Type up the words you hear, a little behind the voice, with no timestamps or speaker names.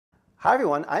Hi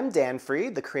everyone, I'm Dan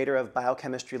Freed, the creator of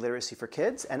Biochemistry Literacy for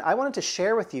Kids, and I wanted to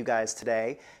share with you guys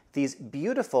today these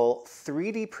beautiful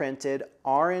 3D printed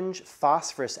orange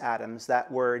phosphorus atoms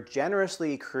that were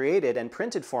generously created and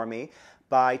printed for me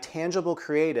by Tangible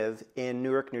Creative in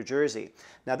Newark, New Jersey.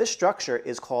 Now this structure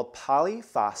is called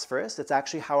Polyphosphorus. It's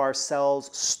actually how our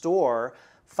cells store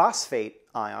phosphate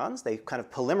ions. They kind of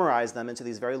polymerize them into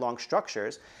these very long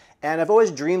structures. And I've always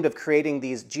dreamed of creating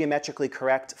these geometrically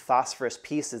correct phosphorus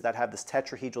pieces that have this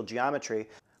tetrahedral geometry.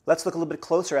 Let's look a little bit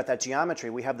closer at that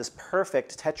geometry. We have this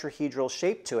perfect tetrahedral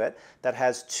shape to it that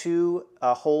has two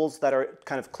holes that are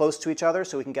kind of close to each other,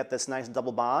 so we can get this nice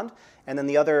double bond. And then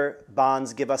the other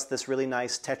bonds give us this really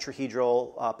nice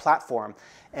tetrahedral platform.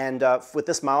 And with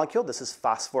this molecule, this is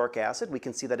phosphoric acid. We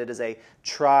can see that it is a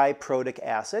triprotic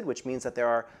acid, which means that there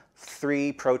are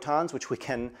 3 protons which we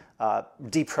can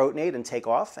deprotonate and take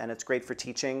off, and it's great for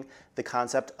teaching the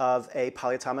concept of a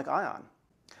polyatomic ion.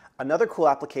 Another cool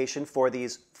application for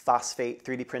these phosphate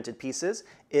 3D printed pieces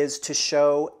is to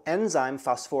show enzyme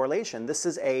phosphorylation. This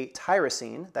is a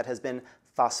tyrosine that has been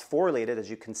phosphorylated, as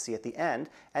you can see at the end,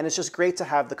 and it's just great to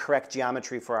have the correct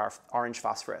geometry for our orange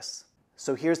phosphorus.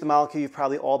 So here's the molecule you've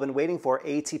probably all been waiting for,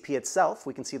 ATP itself.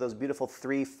 We can see those beautiful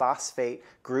 3 phosphate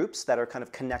groups that are kind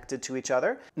of connected to each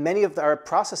other. Many of our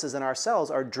processes in our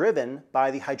cells are driven by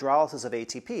the hydrolysis of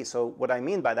ATP. So what I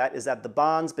mean by that is that the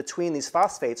bonds between these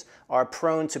phosphates are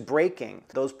prone to breaking.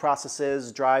 Those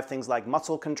processes drive things like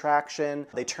muscle contraction.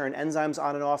 They turn enzymes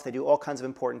on and off. They do all kinds of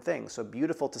important things. So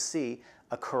beautiful to see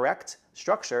a correct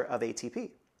structure of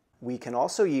ATP. We can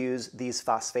also use these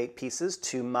phosphate pieces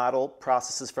to model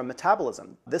processes from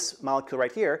metabolism. This molecule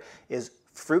right here is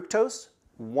fructose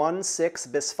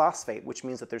 1,6-bisphosphate, which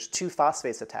means that there's 2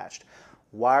 phosphates attached.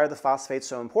 Why are the phosphates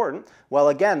so important? Well,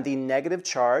 again, the negative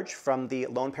charge from the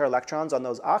lone pair electrons on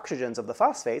those oxygens of the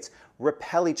phosphates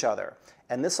repel each other.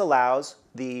 And this allows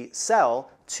the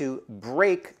cell to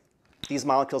break these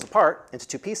molecules apart into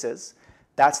 2 pieces.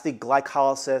 That's the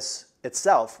glycolysis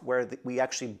itself, where we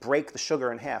actually break the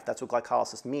sugar in half. That's what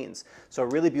glycolysis means. So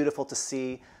really beautiful to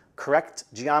see correct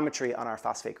geometry on our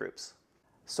phosphate groups.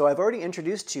 So I've already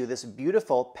introduced to you this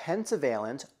beautiful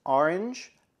pentavalent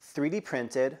orange 3D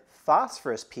printed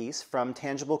phosphorus piece from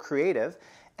Tangible Creative,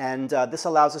 and this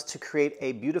allows us to create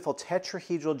a beautiful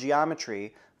tetrahedral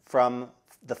geometry from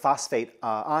the phosphate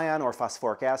ion or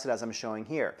phosphoric acid, as I'm showing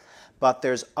here. But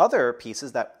there's other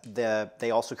pieces that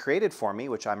they also created for me,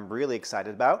 which I'm really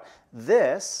excited about.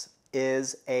 This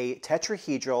is a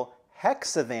tetrahedral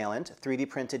hexavalent 3D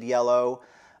printed yellow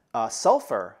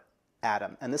sulfur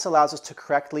atom, and this allows us to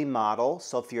correctly model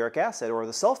sulfuric acid or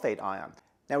the sulfate ion.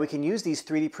 Now we can use these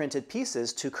 3D printed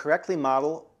pieces to correctly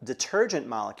model detergent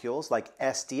molecules like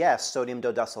SDS, sodium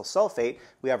dodecyl sulfate.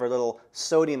 We have our little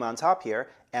sodium on top here,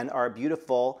 and our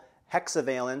beautiful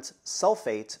hexavalent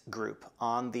sulfate group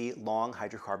on the long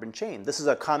hydrocarbon chain. This is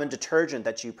a common detergent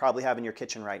that you probably have in your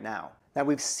kitchen right now. Now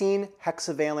we've seen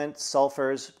hexavalent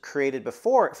sulfurs created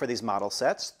before for these model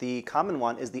sets. The common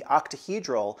one is the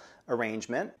octahedral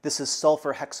arrangement. This is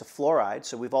sulfur hexafluoride,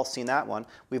 so we've all seen that one.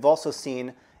 We've also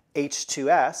seen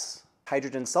H2S,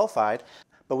 hydrogen sulfide,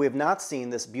 but we have not seen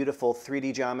this beautiful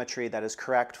 3D geometry that is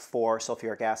correct for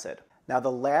sulfuric acid. Now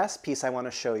the last piece I want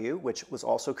to show you, which was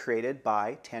also created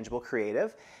by Tangible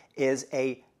Creative, is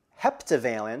a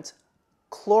heptavalent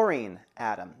chlorine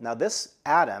atom. Now this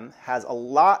atom has a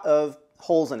lot of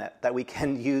holes in it that we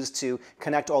can use to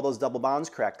connect all those double bonds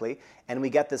correctly, and we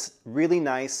get this really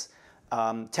nice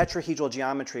tetrahedral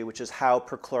geometry, which is how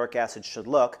perchloric acid should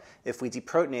look. If we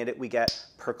deprotonate it, we get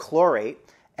perchlorate,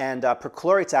 and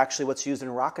perchlorate's actually what's used in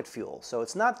rocket fuel. So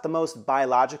it's not the most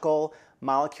biological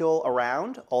molecule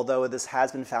around, although this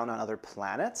has been found on other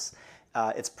planets.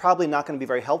 It's probably not going to be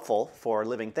very helpful for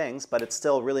living things, but it's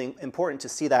still really important to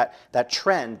see that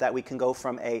trend that we can go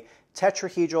from a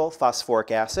tetrahedral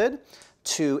phosphoric acid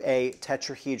to a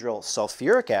tetrahedral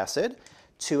sulfuric acid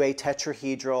to a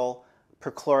tetrahedral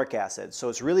perchloric acid. So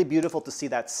it's really beautiful to see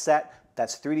that set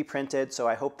that's 3D printed. So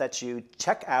I hope that you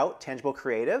check out Tangible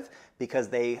Creative because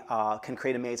they can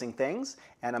create amazing things.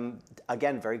 And I'm,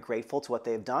 again, very grateful to what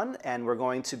they've done. And we're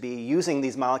going to be using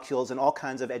these molecules in all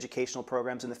kinds of educational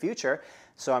programs in the future.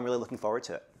 So I'm really looking forward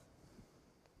to it.